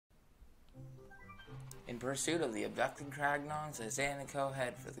In pursuit of the abducted Cragnons, Isaiah and Co.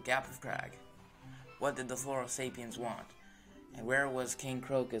 head for the Gap of Crag. What did the Floral Sapiens want? And where was King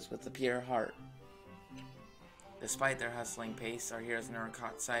Crocus with the pure heart? Despite their hustling pace, our heroes never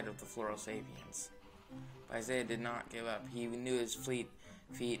caught sight of the Floral Sapiens. But Isaiah did not give up. He knew his feet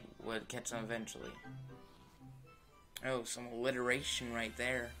would catch them eventually. Oh, some alliteration right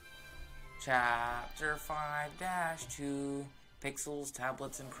there. Chapter 5-2, Pixels,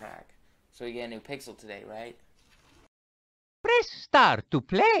 Tablets, and Crag. So we get a new Pixel today, right? Press start to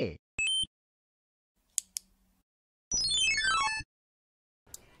play.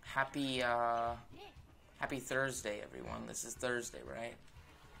 Happy Thursday, everyone. This is Thursday, right?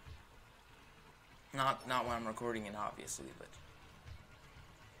 Not when I'm recording it, obviously, but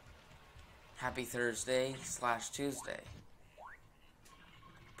happy Thursday / Tuesday.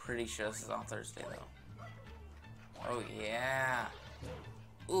 Pretty sure this is on Thursday, though. Oh, yeah.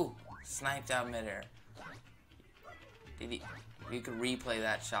 Ooh, sniped out midair. You could replay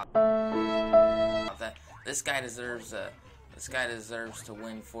that shot. This guy deserves to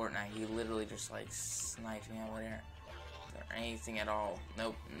win Fortnite. He literally just like sniped me out midair. Is there anything at all?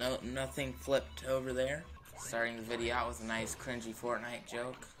 Nope, nothing flipped over there. Starting the video out with a nice cringy Fortnite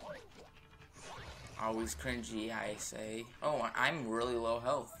joke. Always cringy, I say. Oh, I'm really low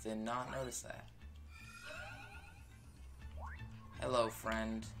health. Did not notice that. Hello,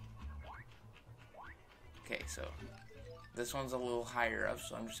 friend. Okay, so this one's a little higher up,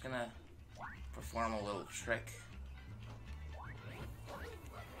 so I'm just gonna perform a little trick.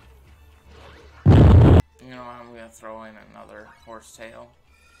 You know, I'm gonna throw in another horsetail.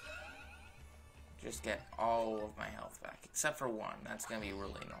 Just get all of my health back, except for one. That's gonna be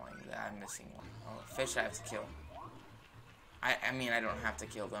really annoying that I'm missing one. Oh, fish I have to kill. I mean, I don't have to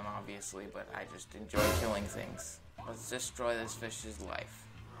kill them, obviously, but I just enjoy killing things. Let's destroy this fish's life.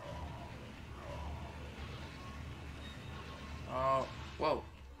 Oh, whoa.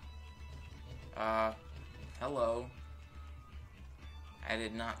 Hello. I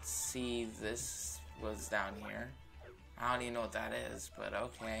did not see this was down here. I don't even know what that is, but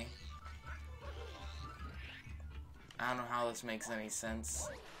okay. I don't know how this makes any sense.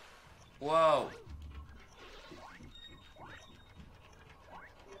 Whoa!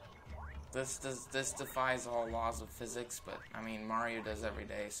 This defies all laws of physics, but I mean Mario does every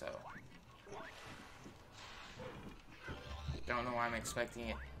day, so don't know why I'm expecting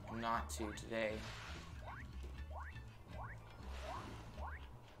it not to today.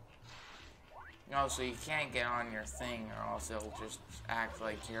 No, so you can't get on your thing, or else it'll just act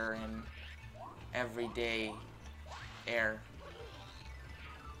like you're in everyday air.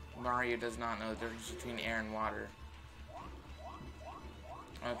 Mario does not know the difference between air and water.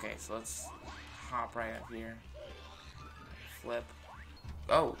 Okay, so let's hop right up here. Flip.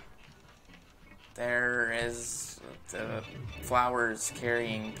 Oh! There is the flowers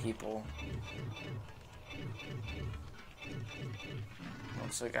carrying people.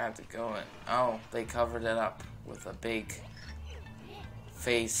 Looks like I have to go in. Oh, they covered it up with a big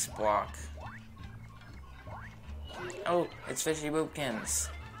face block. Oh, it's Fishy Boopkins.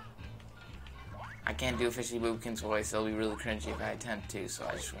 I can't do a Fishy Boopkins voice. It'll be really cringy if I attempt to, so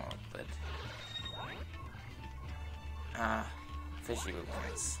I just won't. But Fishy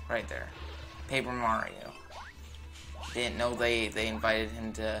Boopkins, right there. Paper Mario. Didn't know they invited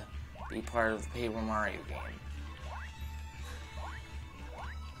him to be part of the Paper Mario game.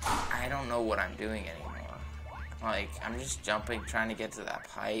 I don't know what I'm doing anymore. Like, I'm just jumping, trying to get to that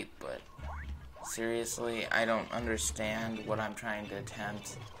pipe, but seriously, I don't understand what I'm trying to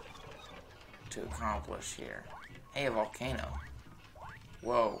attempt to accomplish here. Hey, a volcano.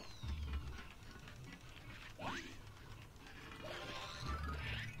 Whoa.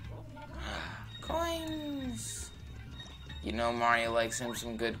 Coins! You know Mario likes him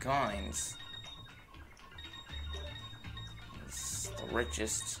some good coins. It's the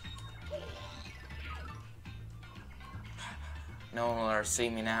richest. No one will ever see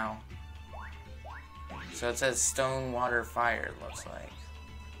me now. So it says stone, water, fire, it looks like.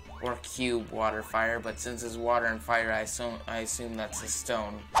 Or cube, water, fire, but since it's water and fire, I assume that's a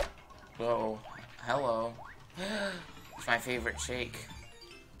stone. Whoa. Hello. It's my favorite shake.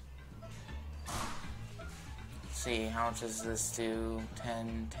 Let's see, how much does this do?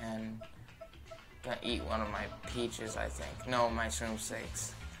 10, 10. Gonna eat one of my peaches, I think. No, my shroom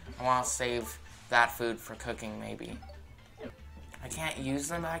steaks. I want to save that food for cooking, maybe. I can't use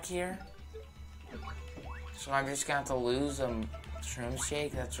them back here? So I'm just gonna have to lose a shroom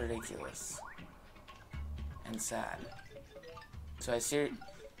shake? That's ridiculous. And sad. So I see.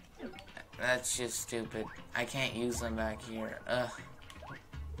 That's just stupid. I can't use them back here. Ugh.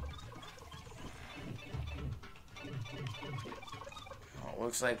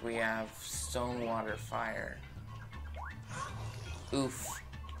 looks like we have stone, water, fire. Oof,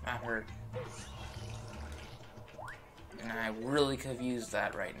 that hurt. And I really could have used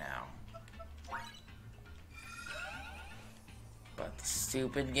that right now. But the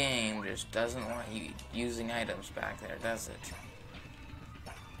stupid game just doesn't want you using items back there, does it?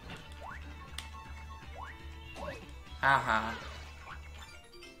 Haha.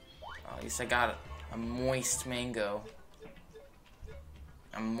 At least I got a moist mango.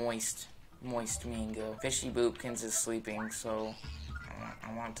 A moist mango. Fishy Boopkins is sleeping, so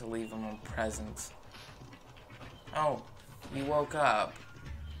I want to leave him a present. Oh, you woke up.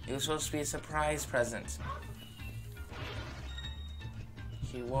 It was supposed to be a surprise present.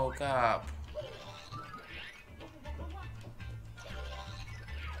 He woke up.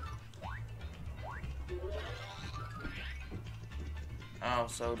 Oh,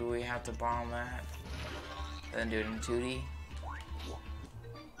 so do we have to bomb that? Then do it in 2D?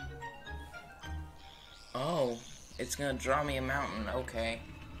 Oh, it's gonna draw me a mountain. Okay.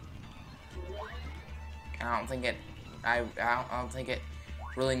 I don't think it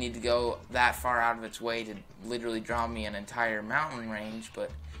really need to go that far out of its way to literally draw me an entire mountain range,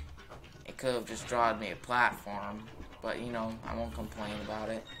 but it could have just drawn me a platform. But you know, I won't complain about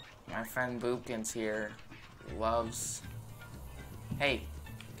it. My friend Boopkins here loves. Hey,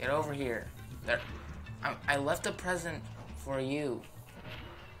 get over here. There, I left a present for you.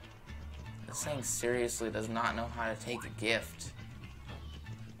 This thing seriously does not know how to take a gift.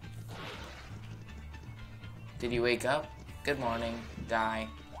 Did you wake up? Good morning. Die.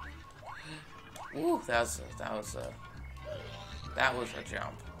 Ooh, that was a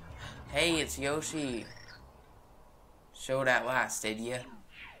jump. Hey, it's Yoshi. Showed at last, did ya?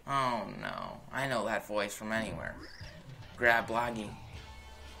 Oh no, I know that voice from anywhere. Grab Bloggy.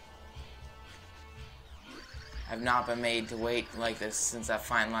 I've not been made to wait like this since that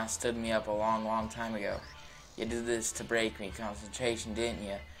fine lass stood me up a long time ago. You did this to break me concentration, didn't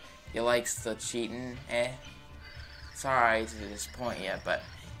you? You likes the cheating, eh? Sorry to disappoint you, but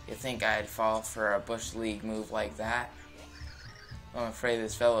you think I'd fall for a Bush League move like that? I'm afraid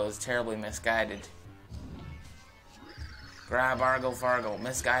this fellow is terribly misguided. Grab Argle Fargle.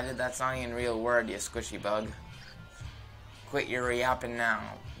 Misguided? That's not even a real word, you squishy bug. Quit your yapping now.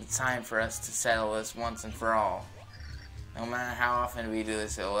 It's time for us to settle this once and for all. No matter how often we do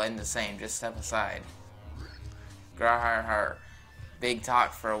this, it will end the same. Just step aside. Grah-har-har. Big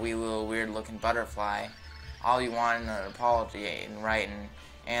talk for a wee little weird-looking butterfly. All you want is an apology in writing,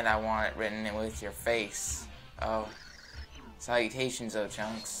 and I want it written in with your face. Oh. Salutations, oh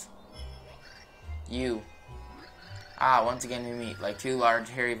chunks. You. Ah, once again we meet, like two large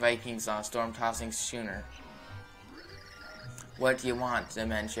hairy Vikings on a storm-tossing schooner. What do you want,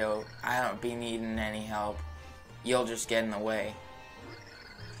 Dementio? I don't be needing any help. You'll just get in the way.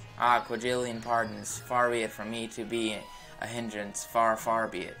 Ah, quadrillion pardons. Far be it from me to be a hindrance. Far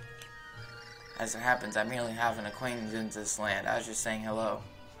be it. As it happens, I merely have an acquaintance in this land. I was just saying hello.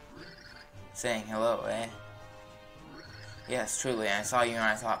 Saying hello, eh? Yes, truly. I saw you and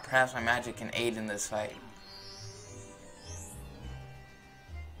I thought perhaps my magic can aid in this fight.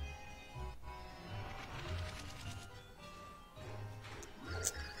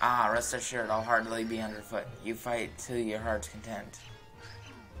 Ah, rest assured, I'll hardly be underfoot. You fight to your heart's content.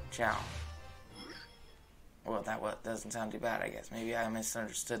 Ciao. Well, that doesn't sound too bad, I guess. Maybe I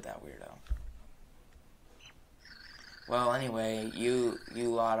misunderstood that weirdo. Well, anyway, you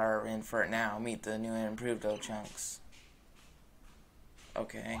lot are in for it now. Meet the new and improved O-Chunks.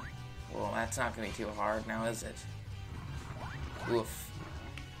 Okay. Well, that's not going to be too hard now, is it? Oof.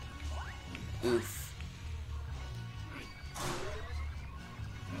 Oof.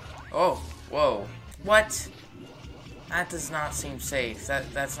 Oh, whoa. What? That does not seem safe.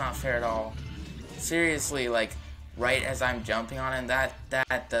 That's not fair at all. Seriously, like, right as I'm jumping on him,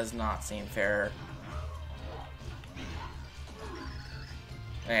 that does not seem fair.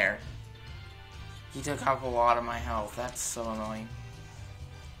 There. He took up a lot of my health. That's so annoying.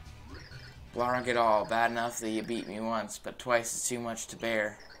 Blarg it all. Bad enough that you beat me once, but twice is too much to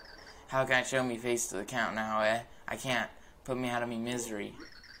bear. How can I show me face to the count now, eh? I can't. Put me out of me misery.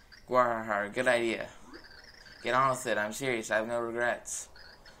 Guarhar, good idea. Get on with it. I'm serious. I have no regrets.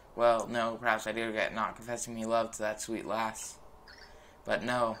 Well, no, perhaps I do regret not confessing me love to that sweet lass. But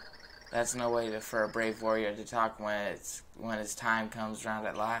no, that's no way for a brave warrior to talk when his time comes round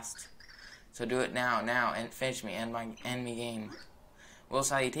at last. So do it now, and finish me, end me game. Well,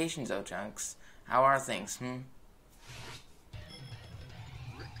 salutations, O-Chunks. How are things,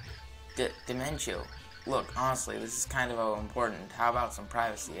 Dementio. Look, honestly, this is kind of important. How about some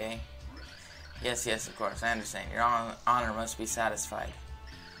privacy, eh? Yes, of course, I understand. Your honor must be satisfied.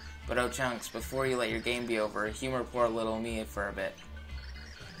 But oh Chunks, before you let your game be over, humor poor little me for a bit.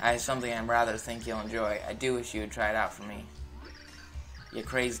 I have something I rather think you'll enjoy. I do wish you would try it out for me. You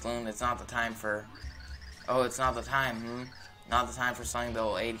crazed loon, it's not the time for... Oh, it's not the time, Not the time for something that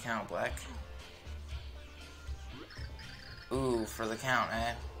will aid Count Bleck. Ooh, for the count,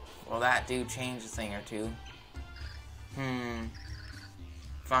 eh? Well, that do change a thing or two.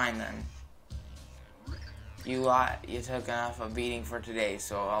 Fine then. You took enough of beating for today,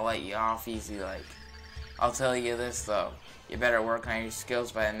 so I'll let you off easy like. I'll tell you this though, you better work on your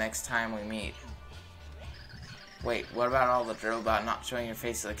skills by the next time we meet. Wait, what about all the drill about not showing your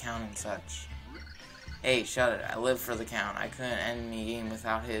face to the count and such? Hey, shut it, I live for the count. I couldn't end any game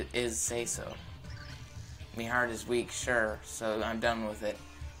without his say-so. Me heart is weak, sure, so I'm done with it.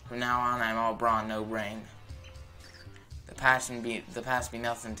 From now on, I'm all brawn, no brain. The past be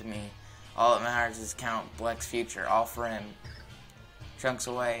nothing to me. All that matters is Count Bleck's future, all for him. Chunks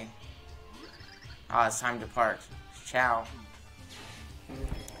away. Ah, it's time to part. Ciao.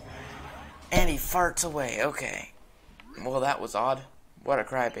 And he farts away, okay. Well, that was odd. What a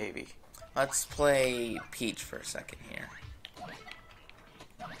crybaby. Let's play Peach for a second here.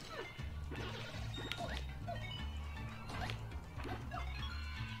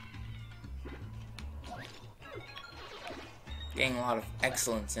 Getting a lot of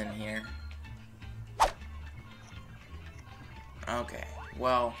excellence in here. Okay,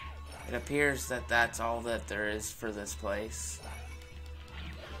 well, it appears that that's all that there is for this place.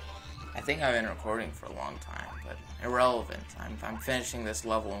 I think I've been recording for a long time, but irrelevant. I'm finishing this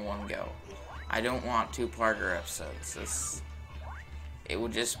level in one go. I don't want two-parter episodes. It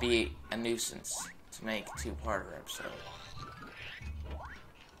would just be a nuisance to make a two-parter episode.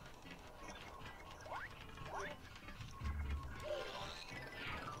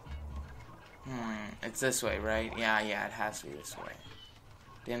 It's this way, right? Yeah, it has to be this way.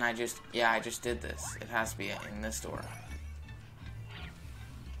 Didn't I just... Yeah, I just did this. It has to be in this door.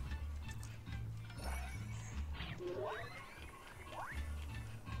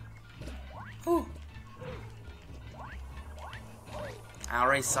 Whew. I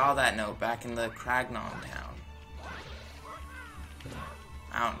already saw that note back in the Cragnon town.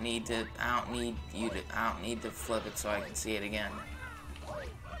 I don't need to flip it so I can see it again.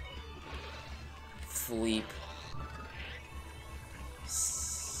 Fleep.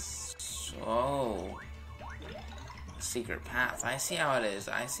 So, secret path. I see how it is.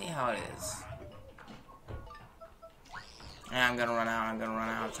 Yeah, I'm gonna run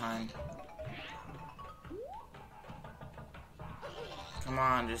out of time. Come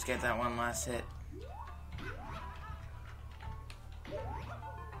on, just get that one last hit.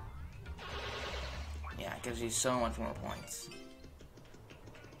 Yeah, it gives you so much more points.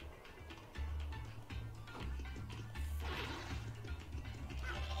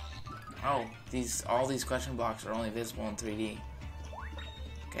 Oh, all these question blocks are only visible in 3D.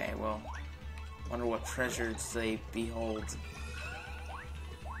 Okay, well, wonder what treasures they behold.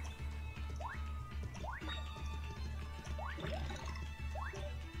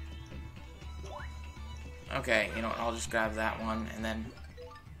 Okay, you know what, I'll just grab that one, and then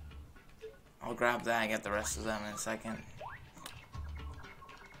I'll grab that and get the rest of them in a second.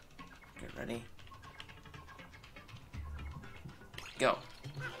 Get ready. Go.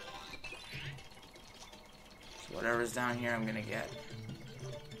 So whatever's down here, I'm gonna get.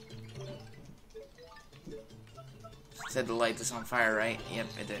 It said to light this on fire, right? Yep,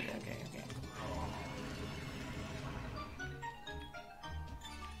 it did. Okay.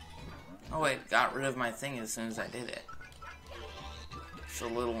 Oh wait, got rid of my thing as soon as I did it. It's a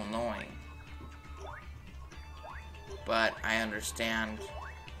little annoying. But I understand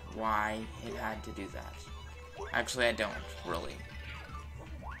why it had to do that. Actually, I don't, really.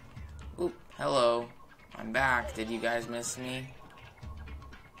 Oop, hello. I'm back. Did you guys miss me?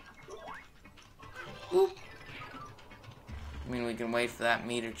 Oop. I mean, we can wait for that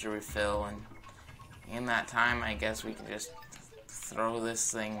meter to refill, and in that time, I guess we can just throw this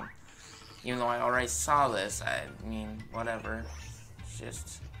thing. Even though I already saw this, I mean, whatever.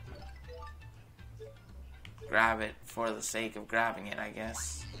 Just grab it for the sake of grabbing it, I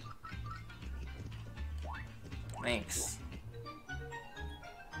guess. Thanks.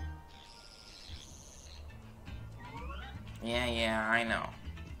 Yeah, I know.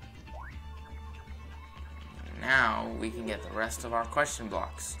 Now we can get the rest of our question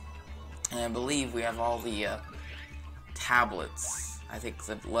blocks. And I believe we have all the tablets. I think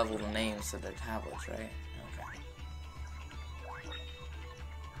the level of the names said they're tablets, right? Okay.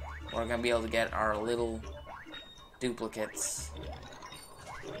 We're gonna be able to get our little duplicates.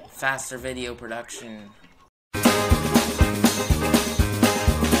 Faster video production.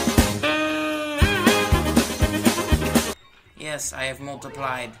 Yes, I have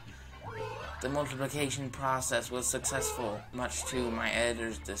multiplied. The multiplication process was successful, much to my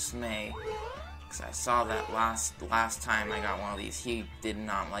editor's dismay. Because I saw that last time I got one of these, he did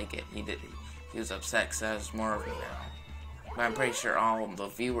not like it. He was upset because there's more of me now. But I'm pretty sure all of the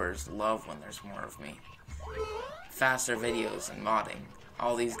viewers love when there's more of me. Faster videos and modding.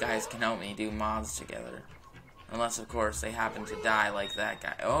 All these guys can help me do mods together. Unless, of course, they happen to die like that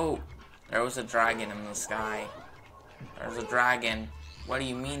guy. Oh! There was a dragon in the sky. There's a dragon. What do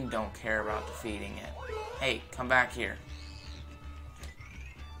you mean don't care about defeating it? Hey, come back here.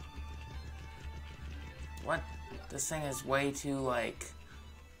 What? This thing is way too, like...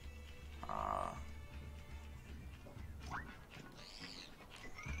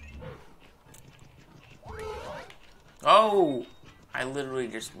 Oh! I literally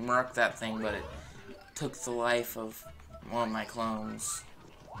just murked that thing, but it took the life of one of my clones.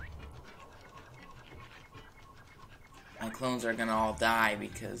 My clones are gonna all die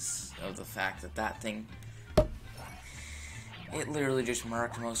because of the fact that that thing... It literally just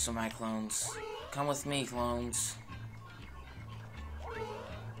murked most of my clones. Come with me, clones.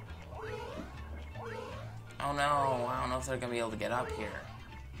 Oh no, I don't know if they're gonna be able to get up here.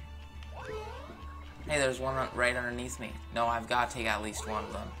 Hey, there's one right underneath me. No, I've got to take at least one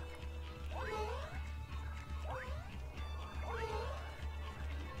of them.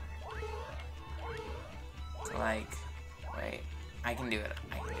 Like, wait. I can do it.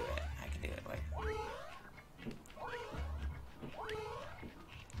 I can do it. I can do it. Wait.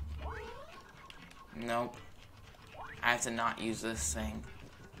 Nope. I have to not use this thing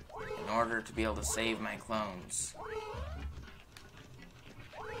in order to be able to save my clones.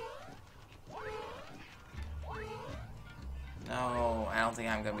 No, I don't think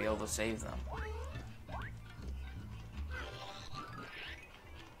I'm going to be able to save them.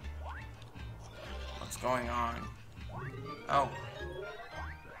 What's going on? Oh.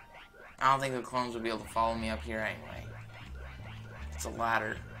 I don't think the clones will be able to follow me up here anyway. It's a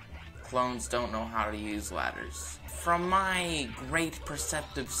ladder. Clones don't know how to use ladders. From my great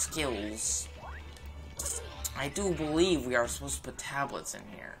perceptive skills, I do believe we are supposed to put tablets in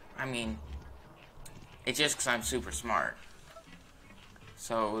here. I mean, it's just because I'm super smart.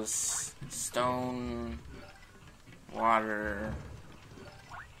 So it was stone, water,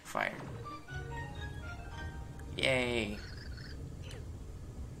 fire. Yay.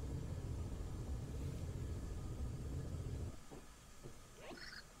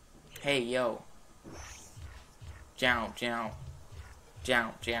 Hey, yo. Jow, jow.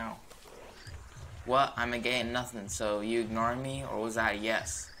 Jow, jow. What? I'm getting nothing, so you ignoring me? Or was that a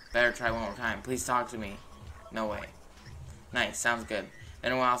yes? Better try one more time. Please talk to me. No way. Nice, sounds good.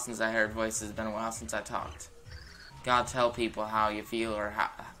 Been a while since I heard voices, been a while since I talked. Gotta tell people how you feel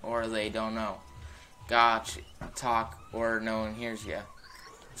or they don't know. Gotta talk or no one hears you.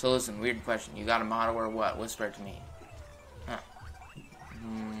 So listen, weird question. You got a motto or what? Whisper it to me. Huh.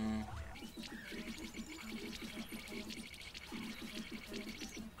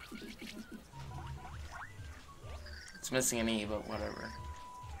 It's missing an E, but whatever.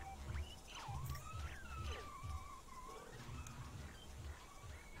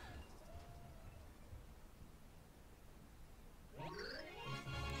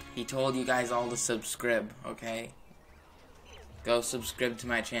 He told you guys all to subscribe, okay? Go subscribe to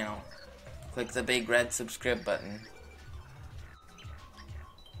my channel. Click the big red subscribe button.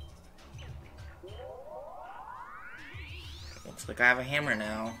 Looks like I have a hammer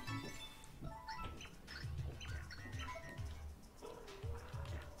now.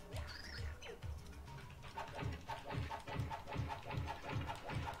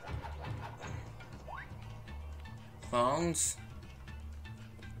 Clones?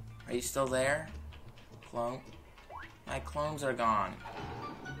 Are you still there? Clone? My clones are gone.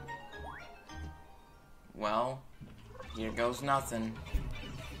 Well, here goes nothing.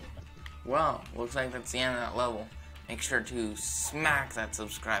 Well, looks like that's the end of that level. Make sure to smack that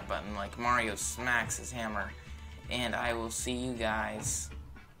subscribe button like Mario smacks his hammer. And I will see you guys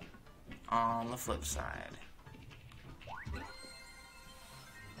on the flip side.